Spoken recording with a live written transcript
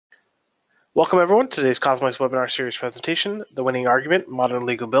Welcome everyone to today's CosmoLex webinar series presentation, The Winning Argument, Modern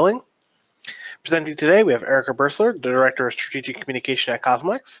Legal Billing. Presenting today, we have Erica Bursler, the Director of Strategic Communication at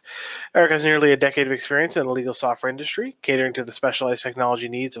CosmoLex. Erica has nearly a decade of experience in the legal software industry, catering to the specialized technology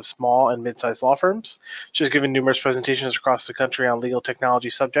needs of small and mid-sized law firms. She has given numerous presentations across the country on legal technology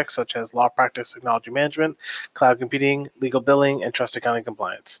subjects such as law practice technology management, cloud computing, legal billing, and trust accounting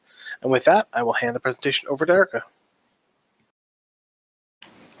compliance. And with that, I will hand the presentation over to Erica.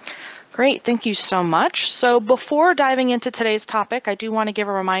 Great, thank you so much. So before diving into today's topic, I do want to give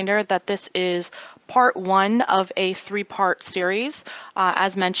a reminder that this is part one of a three-part series.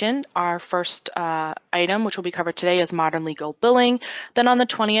 As mentioned, our first item, which will be covered today, is modern legal billing. Then on the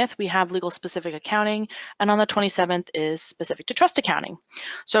 20th, we have legal specific accounting, and on the 27th is specific to trust accounting.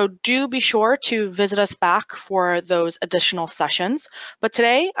 So do be sure to visit us back for those additional sessions. But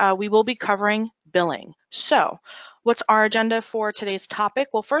today, we will be covering billing. So what's our agenda for today's topic?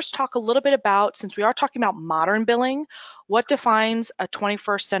 We'll first talk a little bit about, since we are talking about modern billing, what defines a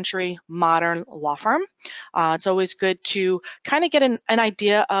 21st century modern law firm. It's always good to kind of get an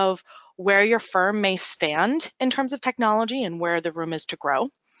idea of where your firm may stand in terms of technology and where the room is to grow.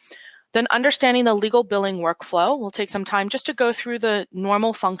 Then understanding the legal billing workflow. We'll take some time just to go through the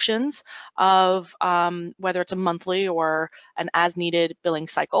normal functions of whether it's a monthly or an as-needed billing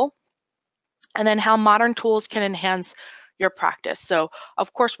cycle. And then how modern tools can enhance your practice. So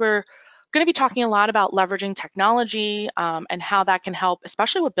of course, we're going to be talking a lot about leveraging technology and how that can help,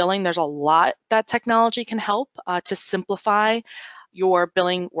 especially with billing. There's a lot that technology can help to simplify your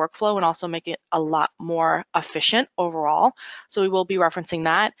billing workflow and also make it a lot more efficient overall. So we will be referencing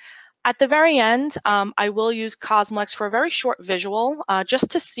that. At the very end, I will use CosmoLex for a very short visual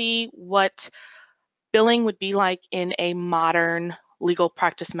just to see what billing would be like in a modern legal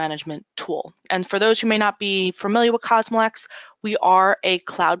practice management tool. And for those who may not be familiar with CosmoLex, we are a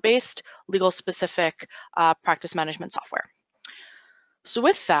cloud-based legal specific practice management software. So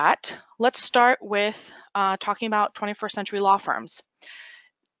with that, let's start with talking about 21st century law firms.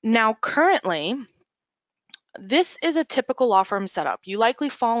 Now, currently, this is a typical law firm setup. You likely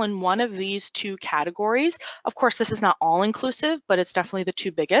fall in one of these two categories. Of course, this is not all inclusive, but it's definitely the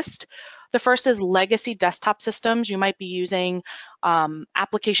two biggest. The first is legacy desktop systems. You might be using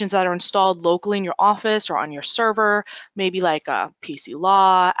applications that are installed locally in your office or on your server, maybe like PC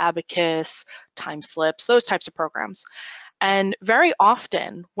Law, Abacus, Time Slips, those types of programs. And very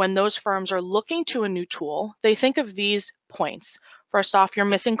often when those firms are looking to a new tool, they think of these points. First off, you're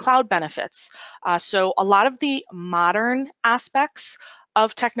missing cloud benefits. So a lot of the modern aspects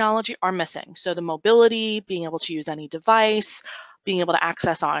of technology are missing. So the mobility, being able to use any device, being able to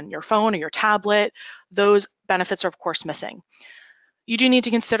access on your phone or your tablet, those benefits are of course missing. You do need to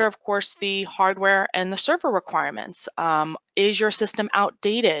consider, of course, the hardware and the server requirements. Is your system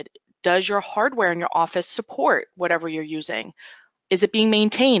outdated? Does your hardware in your office support whatever you're using? Is it being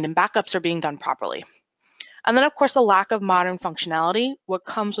maintained and backups are being done properly? And then, of course, a lack of modern functionality. What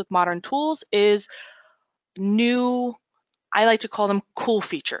comes with modern tools is new, I like to call them cool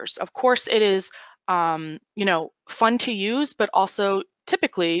features. Of course, it is fun to use, but also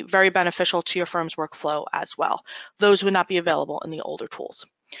typically very beneficial to your firm's workflow as well. Those would not be available in the older tools.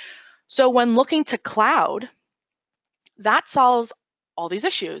 So when looking to cloud, that solves all these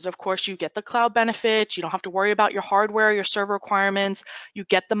issues. Of course, you get the cloud benefits, you don't have to worry about your hardware, your server requirements, you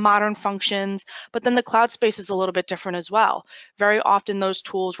get the modern functions, but then the cloud space is a little bit different as well. Very often those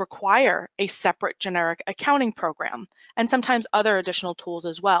tools require a separate generic accounting program and sometimes other additional tools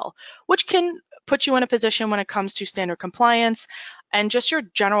as well, which can put you in a position when it comes to standard compliance and just your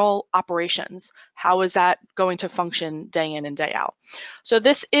general operations. How is that going to function day in and day out? So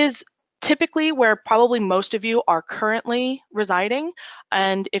this is typically where probably most of you are currently residing.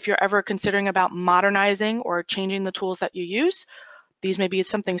 And if you're ever considering about modernizing or changing the tools that you use, these may be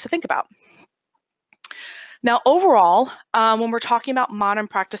some things to think about. Now, overall, when we're talking about modern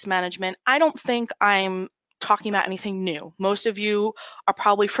practice management, I don't think I'm talking about anything new. Most of you are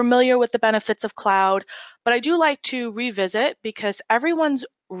probably familiar with the benefits of cloud, but I do like to revisit because everyone's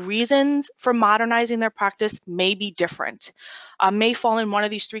reasons for modernizing their practice may be different, may fall in one of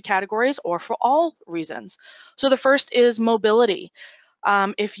these three categories or for all reasons. So the first is mobility.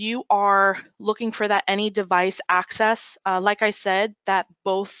 If you are looking for that any device access, like I said, that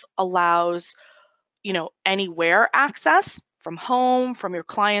both allows anywhere access from home, from your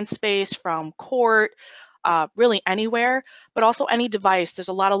client space, from court, really anywhere, but also any device. There's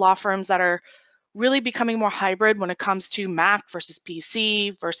a lot of law firms that are really becoming more hybrid when it comes to Mac versus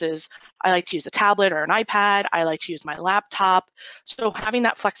PC versus I like to use a tablet or an iPad. I like to use my laptop. So having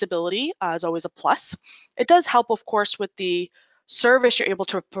that flexibility is always a plus. It does help, of course, with the Service you're able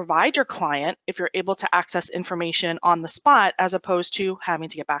to provide your client if you're able to access information on the spot as opposed to having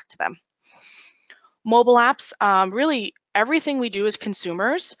to get back to them. Mobile apps, really everything we do as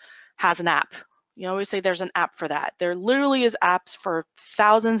consumers has an app. You always say there's an app for that. There literally is apps for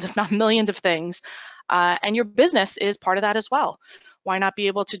thousands, if not millions of things, and your business is part of that as well. Why not be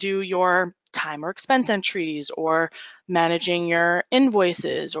able to do your time or expense entries or managing your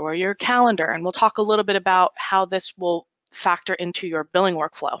invoices or your calendar? And we'll talk a little bit about how this will factor into your billing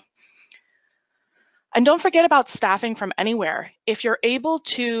workflow. And don't forget about staffing from anywhere. If you're able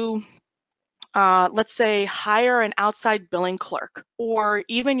to let's say, hire an outside billing clerk or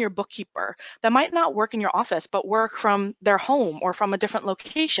even your bookkeeper that might not work in your office but work from their home or from a different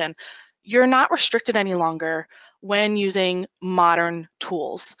location, you're not restricted any longer when using modern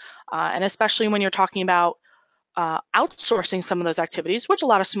tools. And especially when you're talking about outsourcing some of those activities, which a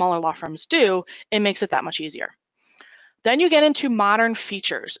lot of smaller law firms do, it makes it that much easier. Then you get into modern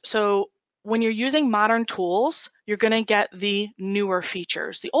features. So when you're using modern tools, you're going to get the newer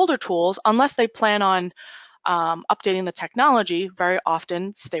features. The older tools, unless they plan on updating the technology, very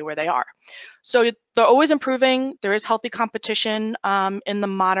often stay where they are. So they're always improving. There is healthy competition in the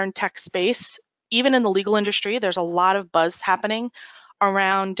modern tech space. Even in the legal industry, there's a lot of buzz happening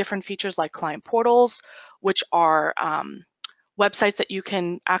around different features like client portals, which are websites that you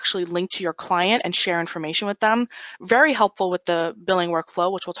can actually link to your client and share information with them. Very helpful with the billing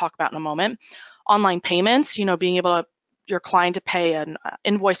workflow, which we'll talk about in a moment. Online payments, being able to your client to pay an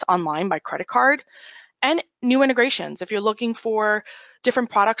invoice online by credit card, and new integrations. If you're looking for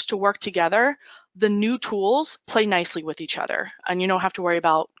different products to work together, the new tools play nicely with each other, and you don't have to worry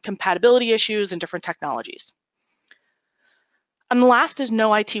about compatibility issues and different technologies. And the last is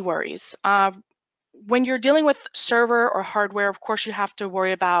no IT worries. When you're dealing with server or hardware, of course, you have to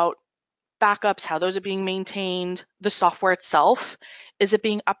worry about backups, how those are being maintained, the software itself. Is it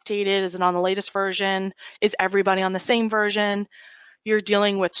being updated? Is it on the latest version? Is everybody on the same version? You're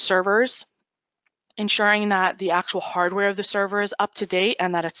dealing with servers, ensuring that the actual hardware of the server is up to date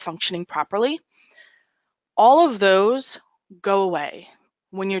and that it's functioning properly. All of those go away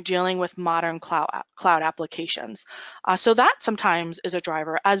when you're dealing with modern cloud applications. So that sometimes is a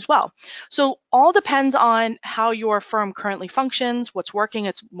driver as well. So all depends on how your firm currently functions, what's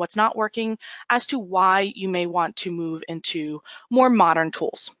working, what's not working, as to why you may want to move into more modern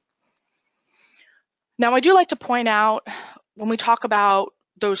tools. Now, I do like to point out when we talk about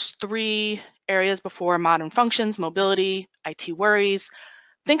those three areas before, modern functions, mobility, IT worries,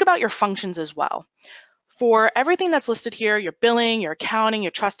 think about your functions as well. For everything that's listed here, your billing, your accounting,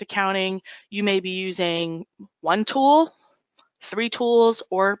 your trust accounting, you may be using one tool, 3 tools,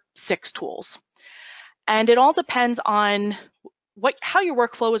 or 6 tools. And it all depends on how your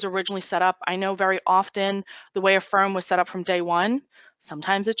workflow was originally set up. I know very often the way a firm was set up from day one,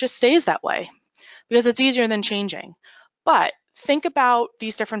 sometimes it just stays that way because it's easier than changing. But think about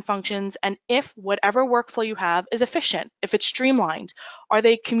these different functions and if whatever workflow you have is efficient, if it's streamlined, are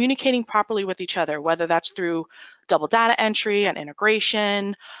they communicating properly with each other, whether that's through double data entry and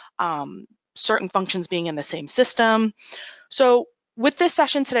integration, certain functions being in the same system. So with this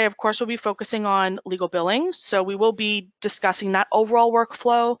session today, of course, we'll be focusing on legal billing. So we will be discussing that overall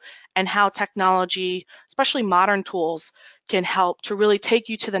workflow and how technology, especially modern tools, can help to really take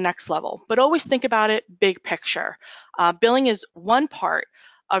you to the next level. But always think about it big picture. Billing is one part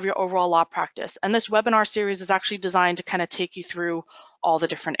of your overall law practice. And this webinar series is actually designed to kind of take you through all the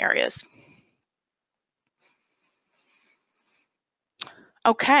different areas.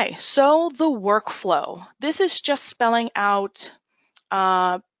 Okay, so the workflow. This is just spelling out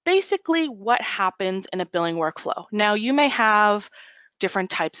basically what happens in a billing workflow. Now, you may have different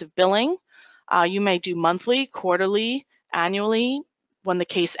types of billing. You may do monthly, quarterly, annually, when the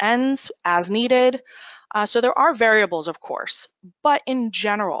case ends, as needed. So there are variables, of course, but in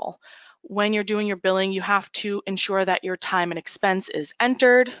general, when you're doing your billing, you have to ensure that your time and expense is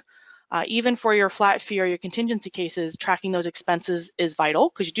entered. Even for your flat fee or your contingency cases, tracking those expenses is vital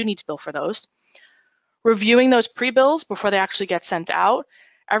because you do need to bill for those. Reviewing those pre-bills before they actually get sent out.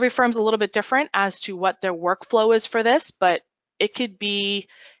 Every firm's a little bit different as to what their workflow is for this, but it could be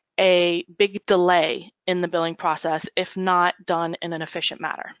a big delay in the billing process if not done in an efficient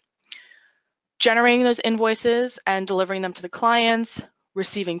manner. Generating those invoices and delivering them to the clients,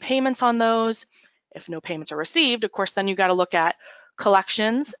 receiving payments on those. If no payments are received, of course, then you got to look at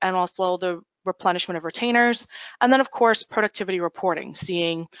collections and also the replenishment of retainers. And then, of course, productivity reporting,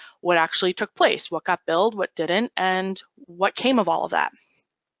 seeing what actually took place, what got billed, what didn't, and what came of all of that.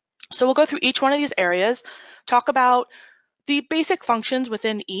 So we'll go through each one of these areas, talk about The basic functions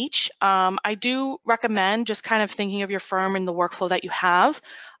within each, I do recommend just kind of thinking of your firm and the workflow that you have,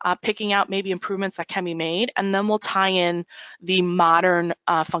 picking out maybe improvements that can be made, and then we'll tie in the modern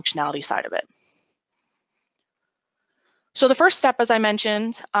functionality side of it. So the first step, as I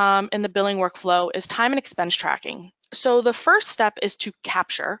mentioned, in the billing workflow is time and expense tracking. So the first step is to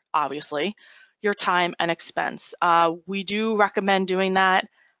capture, obviously, your time and expense. We do recommend doing that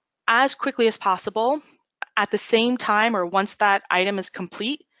as quickly as possible. At the same time, or once that item is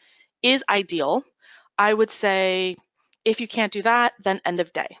complete, is ideal. I would say if you can't do that, then end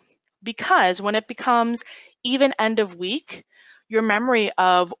of day. Because when it becomes even end of week, your memory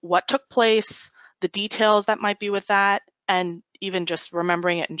of what took place, the details that might be with that, and even just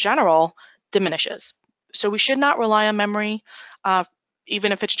remembering it in general diminishes. So we should not rely on memory,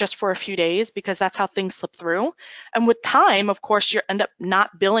 even if it's just for a few days, because that's how things slip through. And with time, of course, you end up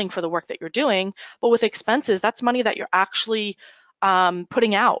not billing for the work that you're doing, but with expenses, that's money that you're actually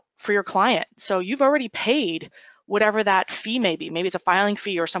putting out for your client. So you've already paid whatever that fee may be. Maybe it's a filing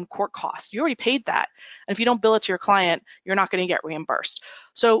fee or some court cost. You already paid that. And if you don't bill it to your client, you're not going to get reimbursed.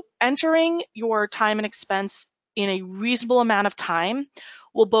 So entering your time and expense in a reasonable amount of time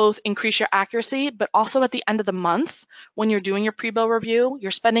will both increase your accuracy, but also at the end of the month, when you're doing your pre-bill review, you're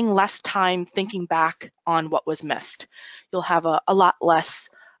spending less time thinking back on what was missed. You'll have a lot less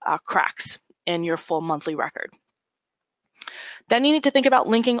cracks in your full monthly record. Then you need to think about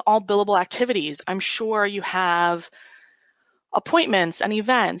linking all billable activities. I'm sure you have appointments and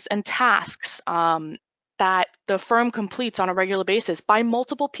events and tasks that the firm completes on a regular basis by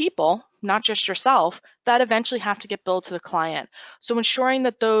multiple people, not just yourself, that eventually have to get billed to the client. So ensuring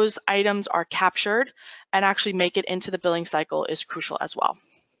that those items are captured and actually make it into the billing cycle is crucial as well.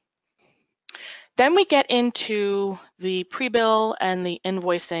 Then we get into the pre-bill and the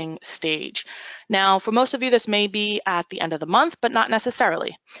invoicing stage. Now, for most of you, this may be at the end of the month, but not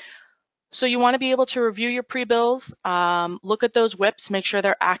necessarily. So you want to be able to review your pre-bills, look at those WIPs, make sure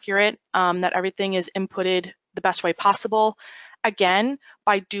they're accurate, that everything is inputted the best way possible. Again,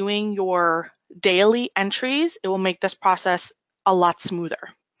 by doing your daily entries, it will make this process a lot smoother.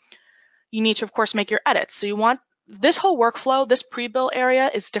 You need to, of course, make your edits. So you want this whole workflow, this pre-bill area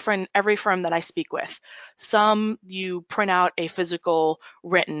is different in every firm that I speak with. Some you print out a physical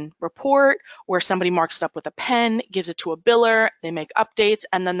written report where somebody marks it up with a pen, gives it to a biller, they make updates,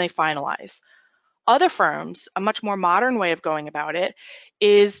 and then they finalize. Other firms, a much more modern way of going about it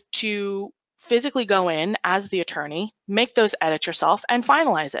is to physically go in as the attorney, make those edits yourself, and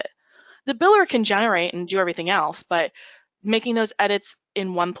finalize it. The biller can generate and do everything else, but making those edits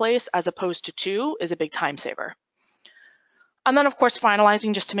in one place as opposed to two is a big time saver. And then, of course,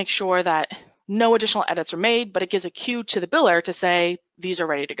 finalizing just to make sure that no additional edits are made, but it gives a cue to the biller to say, these are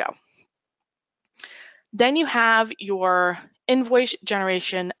ready to go. Then you have your invoice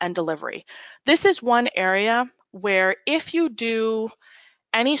generation and delivery. This is one area where if you do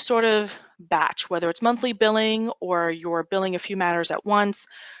any sort of batch, whether it's monthly billing or you're billing a few matters at once,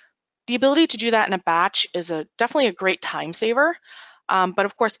 the ability to do that in a batch is definitely a great time saver. But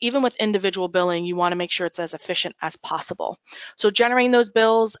of course, even with individual billing, you want to make sure it's as efficient as possible. So generating those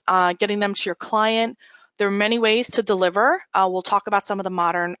bills, getting them to your client, there are many ways to deliver. We'll talk about some of the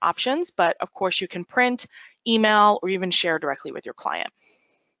modern options, but of course you can print, email, or even share directly with your client.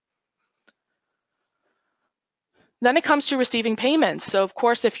 Then it comes to receiving payments. So of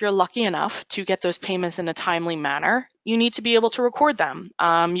course, if you're lucky enough to get those payments in a timely manner, you need to be able to record them.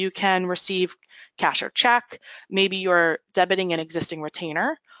 You can receive cash or check, maybe you're debiting an existing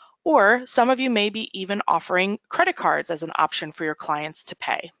retainer, or some of you may be even offering credit cards as an option for your clients to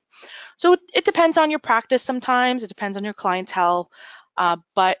pay. So it depends on your practice sometimes, it depends on your clientele,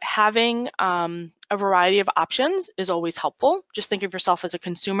 but having a variety of options is always helpful. Just think of yourself as a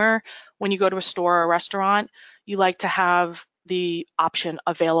consumer. When you go to a store or a restaurant, you like to have the option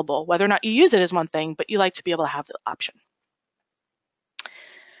available. Whether or not you use it is one thing, but you like to be able to have the option.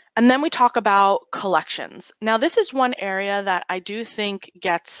 And then we talk about collections. Now, this is one area that I do think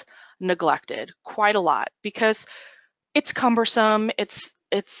gets neglected quite a lot because it's cumbersome, it's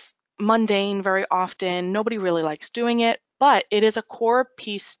mundane very often, nobody really likes doing it, but it is a core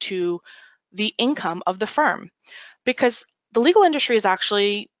piece to the income of the firm because the legal industry is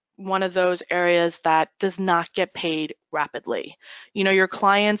actually one of those areas that does not get paid rapidly. You know, your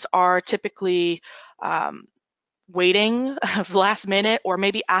clients are typically waiting last minute or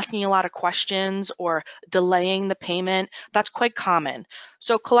maybe asking a lot of questions or delaying the payment. That's quite common.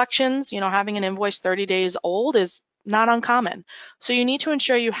 So collections, you know, having an invoice 30 days old is not uncommon. So you need to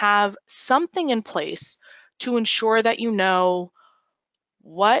ensure you have something in place to ensure that you know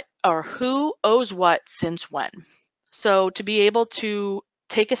what or who owes what since when. So to be able to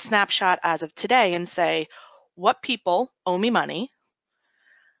take a snapshot as of today and say, what people owe me money,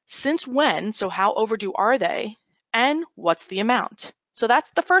 since when, so how overdue are they, and what's the amount? So that's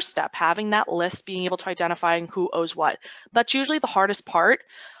the first step, having that list, being able to identify who owes what. That's usually the hardest part.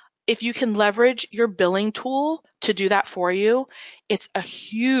 If you can leverage your billing tool to do that for you, it's a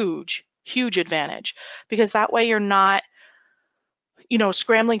huge, huge advantage, because that way you're not,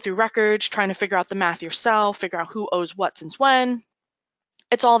 scrambling through records, trying to figure out the math yourself, figure out who owes what since when.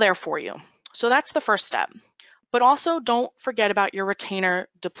 It's all there for you. So that's the first step. But also don't forget about your retainer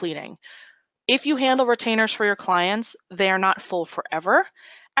depleting. If you handle retainers for your clients, they are not full forever.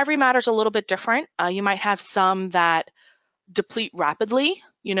 Every matter is a little bit different. You might have some that deplete rapidly.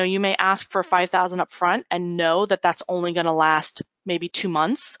 You may ask for $5,000 up front and know that that's only going to last maybe 2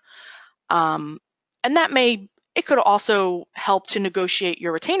 months. And it could also help to negotiate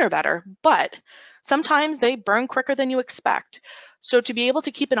your retainer better, but sometimes they burn quicker than you expect. So to be able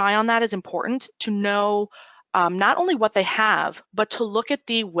to keep an eye on that is important, to know not only what they have, but to look at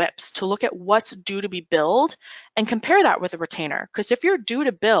the WIPs, to look at what's due to be billed and compare that with a retainer. Because if you're due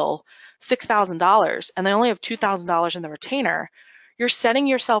to bill $6,000 and they only have $2,000 in the retainer, you're setting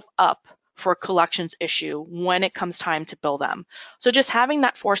yourself up for a collections issue when it comes time to bill them. So just having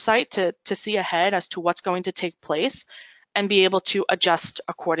that foresight to see ahead as to what's going to take place and be able to adjust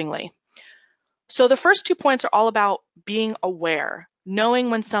accordingly. So the first 2 points are all about being aware,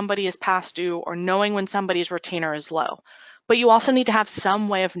 knowing when somebody is past due or knowing when somebody's retainer is low. But you also need to have some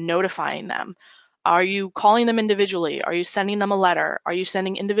way of notifying them. Are you calling them individually? Are you sending them a letter? Are you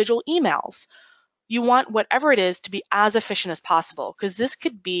sending individual emails? You want whatever it is to be as efficient as possible, because this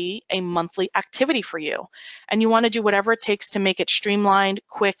could be a monthly activity for you. And you want to do whatever it takes to make it streamlined,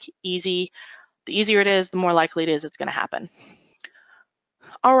 quick, easy. The easier it is, the more likely it is it's going to happen.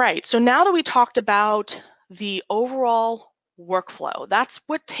 All right, so now that we talked about the overall workflow, that's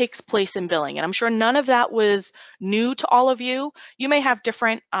what takes place in billing. And I'm sure none of that was new to all of you. You may have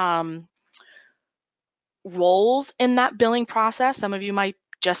different roles in that billing process. Some of you might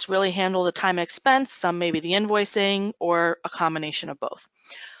just really handle the time and expense, some maybe the invoicing, or a combination of both.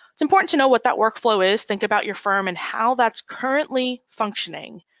 It's important to know what that workflow is, think about your firm and how that's currently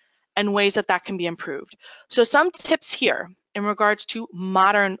functioning and ways that that can be improved. So some tips here in regards to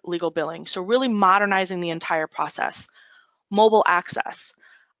modern legal billing. So really modernizing the entire process. Mobile access.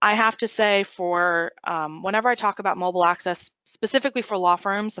 I have to say whenever I talk about mobile access, specifically for law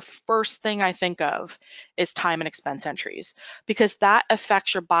firms, the first thing I think of is time and expense entries, because that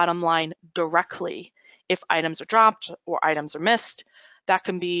affects your bottom line directly. If items are dropped or items are missed, that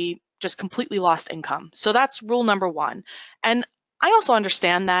can be just completely lost income. So that's rule number one. And I also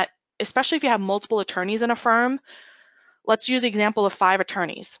understand that, especially if you have multiple attorneys in a firm, let's use the example of 5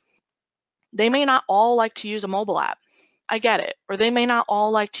 attorneys. They may not all like to use a mobile app. I get it. Or they may not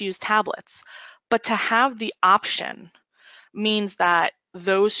all like to use tablets. But to have the option means that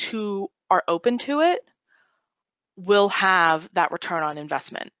those who are open to it will have that return on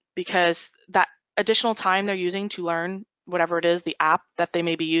investment, because that additional time they're using to learn whatever it is, the app that they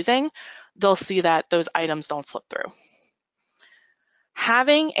may be using, they'll see that those items don't slip through.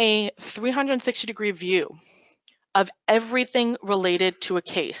 Having a 360-degree view of everything related to a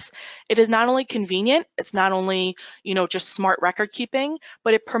case. It is not only convenient, it's not only, just smart record keeping,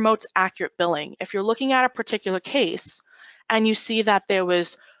 but it promotes accurate billing. If you're looking at a particular case and you see that there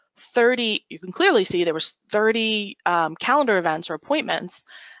was 30, you can clearly see there was 30 calendar events or appointments,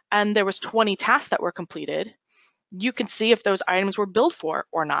 and there was 20 tasks that were completed, you can see if those items were billed for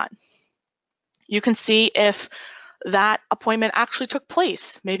or not. You can see if that appointment actually took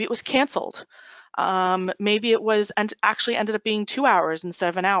place. Maybe it was canceled. Maybe it was and actually ended up being 2 hours instead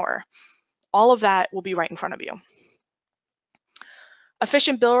of an hour. All of that will be right in front of you.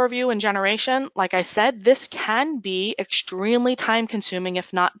 Efficient bill review and generation, like I said, this can be extremely time consuming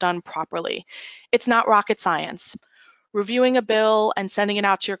if not done properly. It's not rocket science. Reviewing a bill and sending it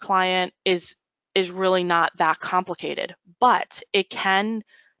out to your client is really not that complicated, but it can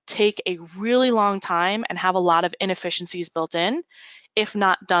take a really long time and have a lot of inefficiencies built in if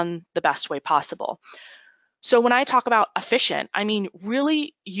not done the best way possible. So when I talk about efficient, I mean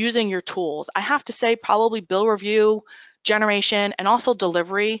really using your tools. I have to say probably bill review, generation, and also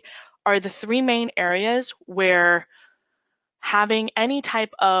delivery are the 3 main areas where having any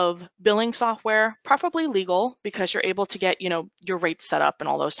type of billing software, preferably legal, because you're able to get, your rates set up and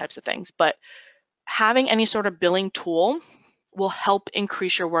all those types of things. But having any sort of billing tool will help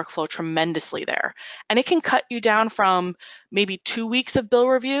increase your workflow tremendously there. And it can cut you down from maybe 2 weeks of bill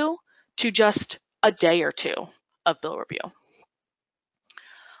review to just a day or 2 of bill review.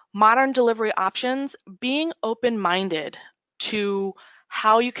 modern delivery options, being open-minded to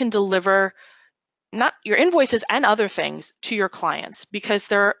how you can deliver not your invoices and other things to your clients, because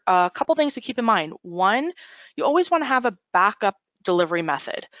there are a couple things to keep in mind. One, you always want to have a backup delivery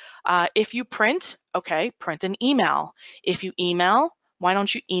method. If you print, okay, print an email. If you email, why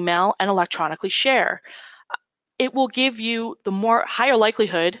don't you email and electronically share? It will give you the higher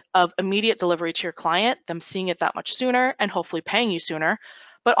likelihood of immediate delivery to your client, them seeing it that much sooner and hopefully paying you sooner.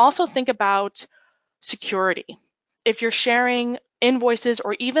 But also think about security. If you're sharing invoices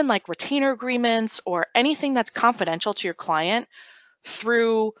or even like retainer agreements or anything that's confidential to your client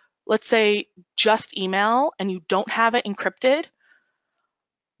through, let's say, just email and you don't have it encrypted,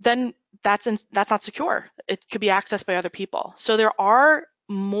 then that's not secure. It could be accessed by other people. So there are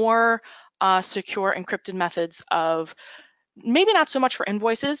more secure encrypted methods of maybe not so much for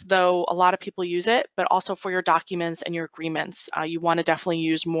invoices, though a lot of people use it, but also for your documents and your agreements. You want to definitely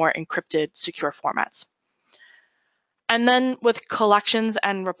use more encrypted, secure formats. And then with collections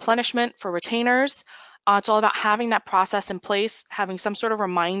and replenishment for retainers, it's all about having that process in place, having some sort of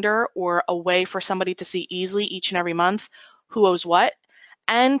reminder or a way for somebody to see easily each and every month who owes what,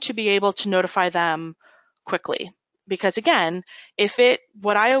 and to be able to notify them quickly. Because again,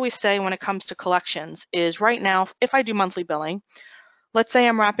 what I always say when it comes to collections is right now, if I do monthly billing, let's say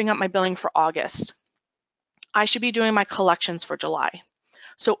I'm wrapping up my billing for August, I should be doing my collections for July.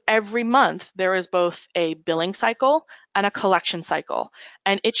 So every month there is both a billing cycle and a collection cycle,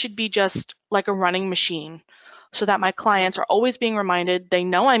 and it should be just like a running machine so that my clients are always being reminded. They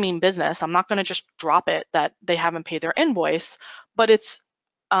know I mean business. I'm not going to just drop it that they haven't paid their invoice, but it's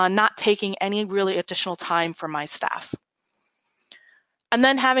not taking any really additional time for my staff. And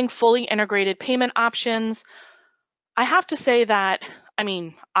then having fully integrated payment options. I have to say that, I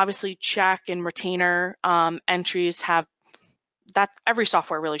mean, obviously check and retainer entries every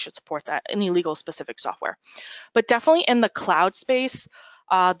software really should support that, any legal specific software. But definitely in the cloud space,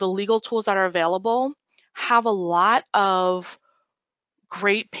 the legal tools that are available have a lot of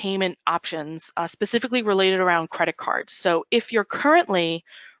great payment options, specifically related around credit cards. So if you're currently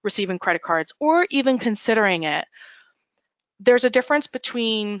receiving credit cards or even considering it, there's a difference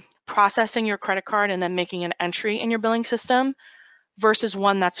between processing your credit card and then making an entry in your billing system versus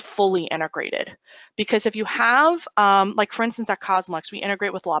one that's fully integrated. Because if you have, like for instance at CosmoLex, we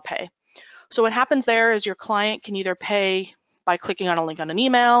integrate with LawPay. So what happens there is your client can either pay by clicking on a link on an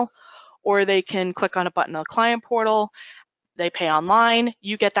email, or they can click on a button on the client portal, they pay online,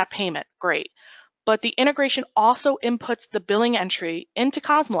 you get that payment, great. But the integration also inputs the billing entry into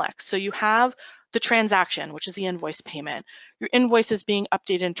CosmoLex. So you have the transaction, which is the invoice payment. Your invoice is being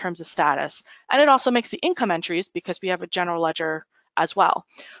updated in terms of status. And it also makes the income entries because we have a general ledger as well.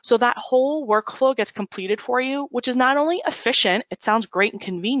 So that whole workflow gets completed for you, which is not only efficient, it sounds great and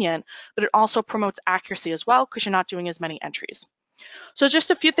convenient, but it also promotes accuracy as well because you're not doing as many entries. So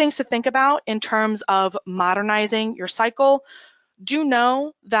just a few things to think about in terms of modernizing your cycle. Do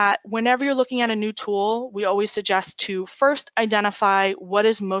know that whenever you're looking at a new tool, we always suggest to first identify what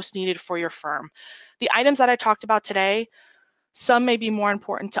is most needed for your firm. The items that I talked about today, some may be more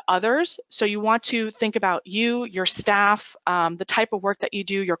important to others. So you want to think about you, your staff, the type of work that you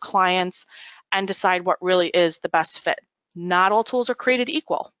do, your clients, and decide what really is the best fit. Not all tools are created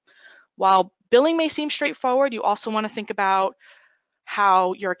equal. While billing may seem straightforward, you also want to think about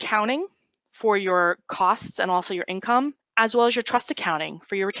how you're accounting for your costs and also your income, as well as your trust accounting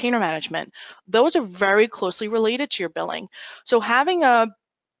for your retainer management. Those are very closely related to your billing. So having a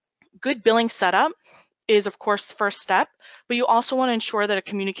good billing setup is of course the first step, but you also want to ensure that it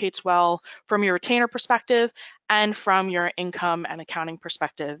communicates well from your retainer perspective and from your income and accounting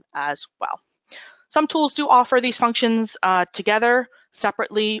perspective as well. Some tools do offer these functions together,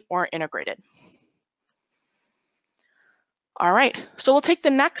 separately, or integrated. All right, so we'll take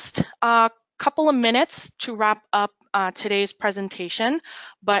the next couple of minutes to wrap up today's presentation,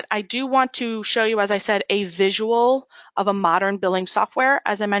 but I do want to show you, as I said, a visual of a modern billing software.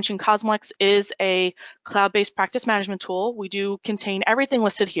 As I mentioned, CosmoLex is a cloud-based practice management tool. We do contain everything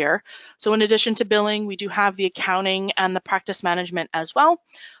listed here. So in addition to billing, we do have the accounting and the practice management as well.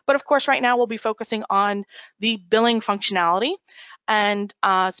 But of course, right now we'll be focusing on the billing functionality and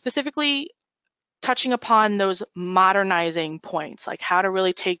specifically touching upon those modernizing points, like how to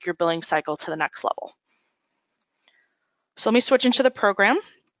really take your billing cycle to the next level. So let me switch into the program.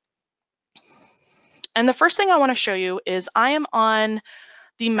 And the first thing I want to show you is I am on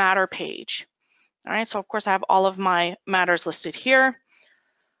the matter page. All right, so of course I have all of my matters listed here.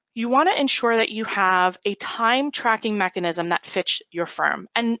 You want to ensure that you have a time tracking mechanism that fits your firm.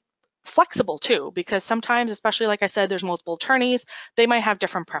 And flexible too, because sometimes, especially like I said, there's multiple attorneys, they might have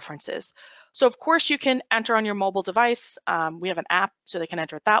different preferences. So of course you can enter on your mobile device. We have an app so they can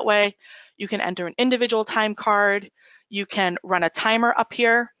enter it that way. You can enter an individual time card. You can run a timer up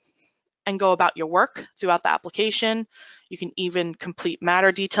here and go about your work throughout the application. You can even complete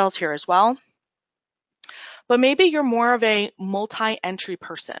matter details here as well. But maybe you're more of a multi-entry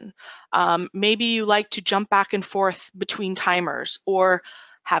person. Maybe you like to jump back and forth between timers, or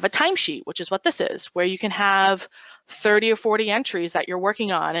have a timesheet, which is what this is, where you can have 30 or 40 entries that you're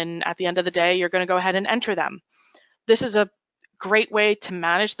working on, and at the end of the day, you're going to go ahead and enter them. This is a great way to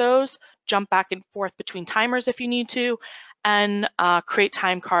manage those, jump back and forth between timers if you need to, and create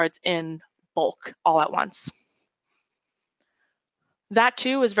time cards in bulk all at once. That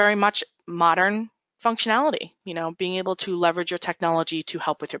too is very much modern functionality, being able to leverage your technology to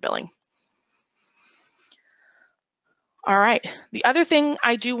help with your billing. All right, the other thing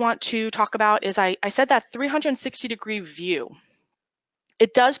I do want to talk about is I said that 360-degree view.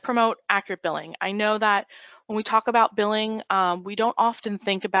 It does promote accurate billing. I know that when we talk about billing, we don't often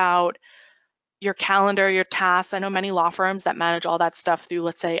think about your calendar, your tasks. I know many law firms that manage all that stuff through,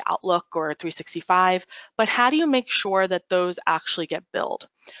 let's say, Outlook or 365, but how do you make sure that those actually get billed?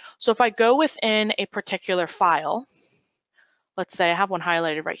 So if I go within a particular file, let's say I have one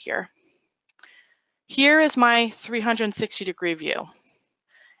highlighted right here. Here is my 360-degree view.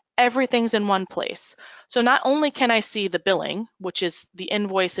 Everything's in one place. So not only can I see the billing, which is the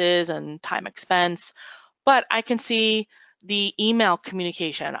invoices and time expense, but I can see the email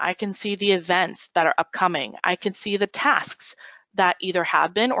communication. I can see the events that are upcoming. I can see the tasks that either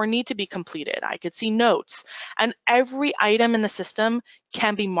have been or need to be completed. I could see notes, and every item in the system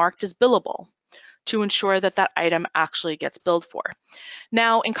can be marked as billable to ensure that that item actually gets billed for.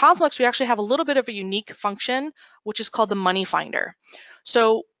 Now in CosmoLex, we actually have a little bit of a unique function, which is called the money finder.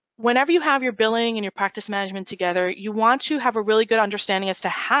 So whenever you have your billing and your practice management together, you want to have a really good understanding as to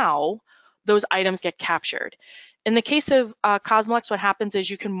how those items get captured. In the case of CosmoLex, what happens is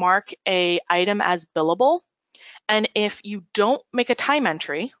you can mark a item as billable, and if you don't make a time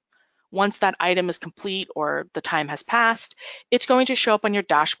entry, once that item is complete or the time has passed, it's going to show up on your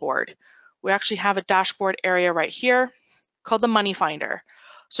dashboard. We actually have a dashboard area right here called the money finder.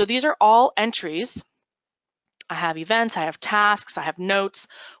 So these are all entries. I have events, I have tasks, I have notes,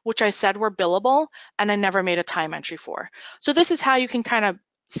 which I said were billable, and I never made a time entry for. So this is how you can kind of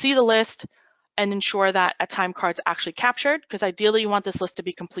see the list and ensure that a time card's actually captured, because ideally you want this list to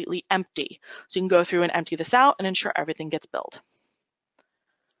be completely empty. So you can go through and empty this out and ensure everything gets billed.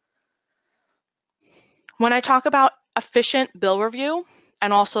 When I talk about efficient bill review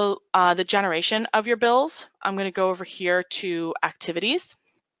and also the generation of your bills, I'm going to go over here to activities.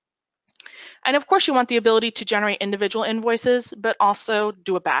 And of course, you want the ability to generate individual invoices, but also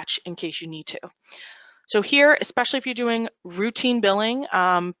do a batch in case you need to. So here, especially if you're doing routine billing,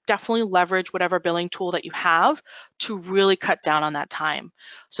 definitely leverage whatever billing tool that you have to really cut down on that time.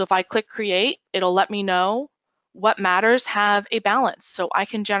 So if I click create, it'll let me know what matters have a balance. So I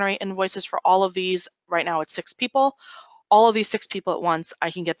can generate invoices for all of these. Right now it's 6 people. All of these 6 people at once,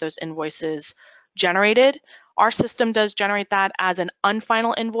 I can get those invoices generated. Our system does generate that as an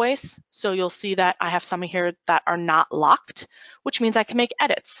unfinal invoice. So you'll see that I have some here that are not locked, which means I can make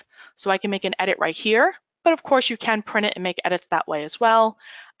edits. So I can make an edit right here, but of course you can print it and make edits that way as well.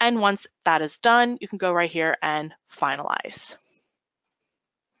 And once that is done, you can go right here and finalize.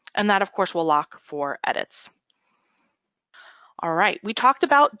 And that of course will lock for edits. All right, we talked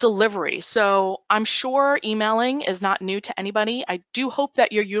about delivery. So I'm sure emailing is not new to anybody. I do hope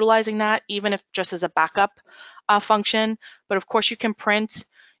that you're utilizing that, even if just as a backup function. But of course you can print,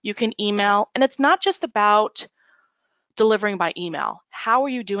 you can email, and it's not just about delivering by email. How are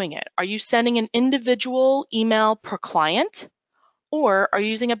you doing it? Are you sending an individual email per client, or are you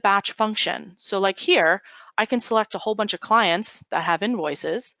using a batch function? So like here, I can select a whole bunch of clients that have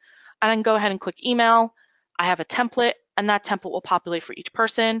invoices, and I can go ahead and click email. I have a template, and that template will populate for each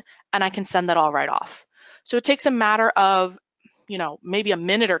person, and I can send that all right off. So it takes a matter of, maybe a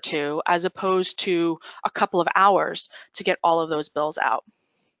minute or two, as opposed to a couple of hours to get all of those bills out.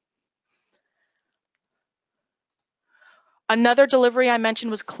 Another delivery I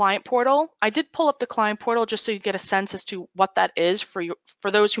mentioned was Client Portal. I did pull up the Client Portal just so you get a sense as to what that is for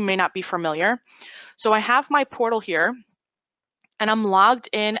those who may not be familiar. So I have my portal here, and I'm logged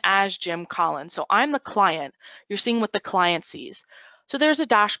in as Jim Collins. So I'm the client. You're seeing what the client sees. So there's a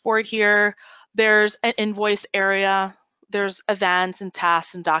dashboard here. There's an invoice area. There's events and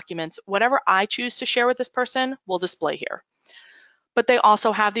tasks and documents. Whatever I choose to share with this person will display here. But they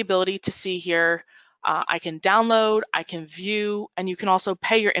also have the ability to see here I can download, I can view, and you can also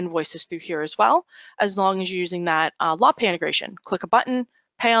pay your invoices through here as well, as long as you're using that LawPay integration. Click a button,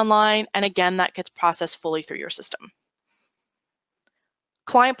 pay online, and again, that gets processed fully through your system.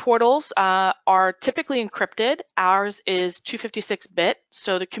 Client portals are typically encrypted. Ours is 256-bit,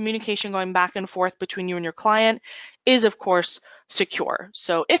 so the communication going back and forth between you and your client is, of course, secure.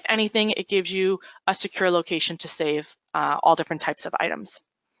 So if anything, it gives you a secure location to save all different types of items.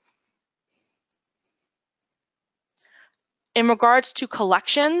 In regards to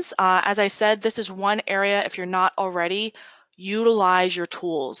collections, as I said, this is one area, if you're not already, utilize your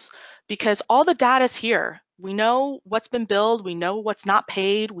tools because all the data is here. We know what's been billed, we know what's not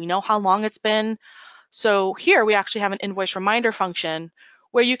paid, we know how long it's been. So here we actually have an invoice reminder function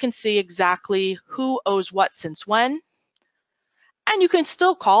where you can see exactly who owes what since when. And you can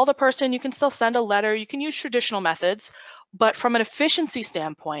still call the person, you can still send a letter, you can use traditional methods, but from an efficiency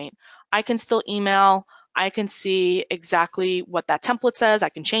standpoint, I can still email, I can see exactly what that template says, I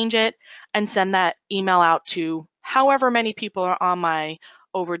can change it and send that email out to however many people are on my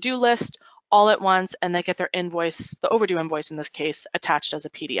overdue list all at once, and they get their invoice, the overdue invoice in this case, attached as a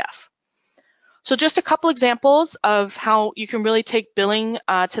PDF. So just a couple examples of how you can really take billing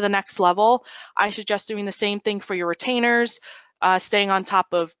to the next level. I suggest doing the same thing for your retainers, staying on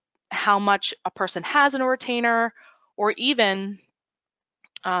top of how much a person has in a retainer, or even,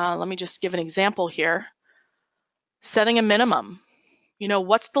 let me just give an example here, setting a minimum. You know,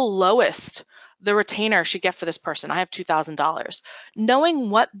 what's the lowest the retainer should get for this person? I have $2,000. Knowing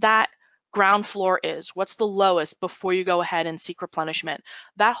what that ground floor is, what's the lowest before you go ahead and seek replenishment.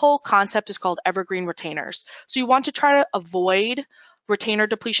 That whole concept is called evergreen retainers. So you want to try to avoid retainer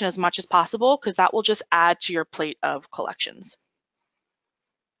depletion as much as possible because that will just add to your plate of collections.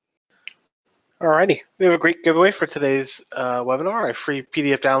 Alrighty, we have a great giveaway for today's webinar, a free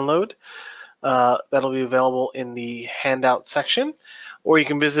PDF download that'll be available in the handout section, or you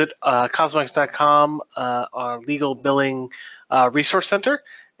can visit CosmoLex.com, our legal billing resource center,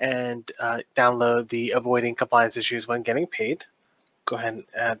 and download the Avoiding Compliance Issues When Getting Paid. Go ahead and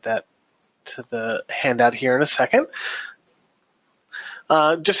add that to the handout here in a second.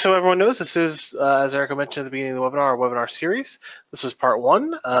 Just so everyone knows, this is, as Erica mentioned at the beginning of the webinar, our webinar series. This was part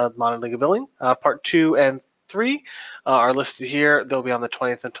 1, modern legal billing. Part 2 and 3 are listed here. They'll be on the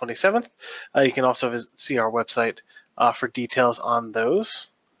 20th and 27th. You can also see our website for details on those.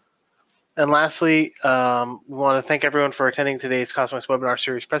 And lastly, we want to thank everyone for attending today's CosmoLex webinar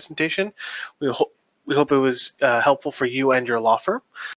series presentation. We hope it was helpful for you and your law firm.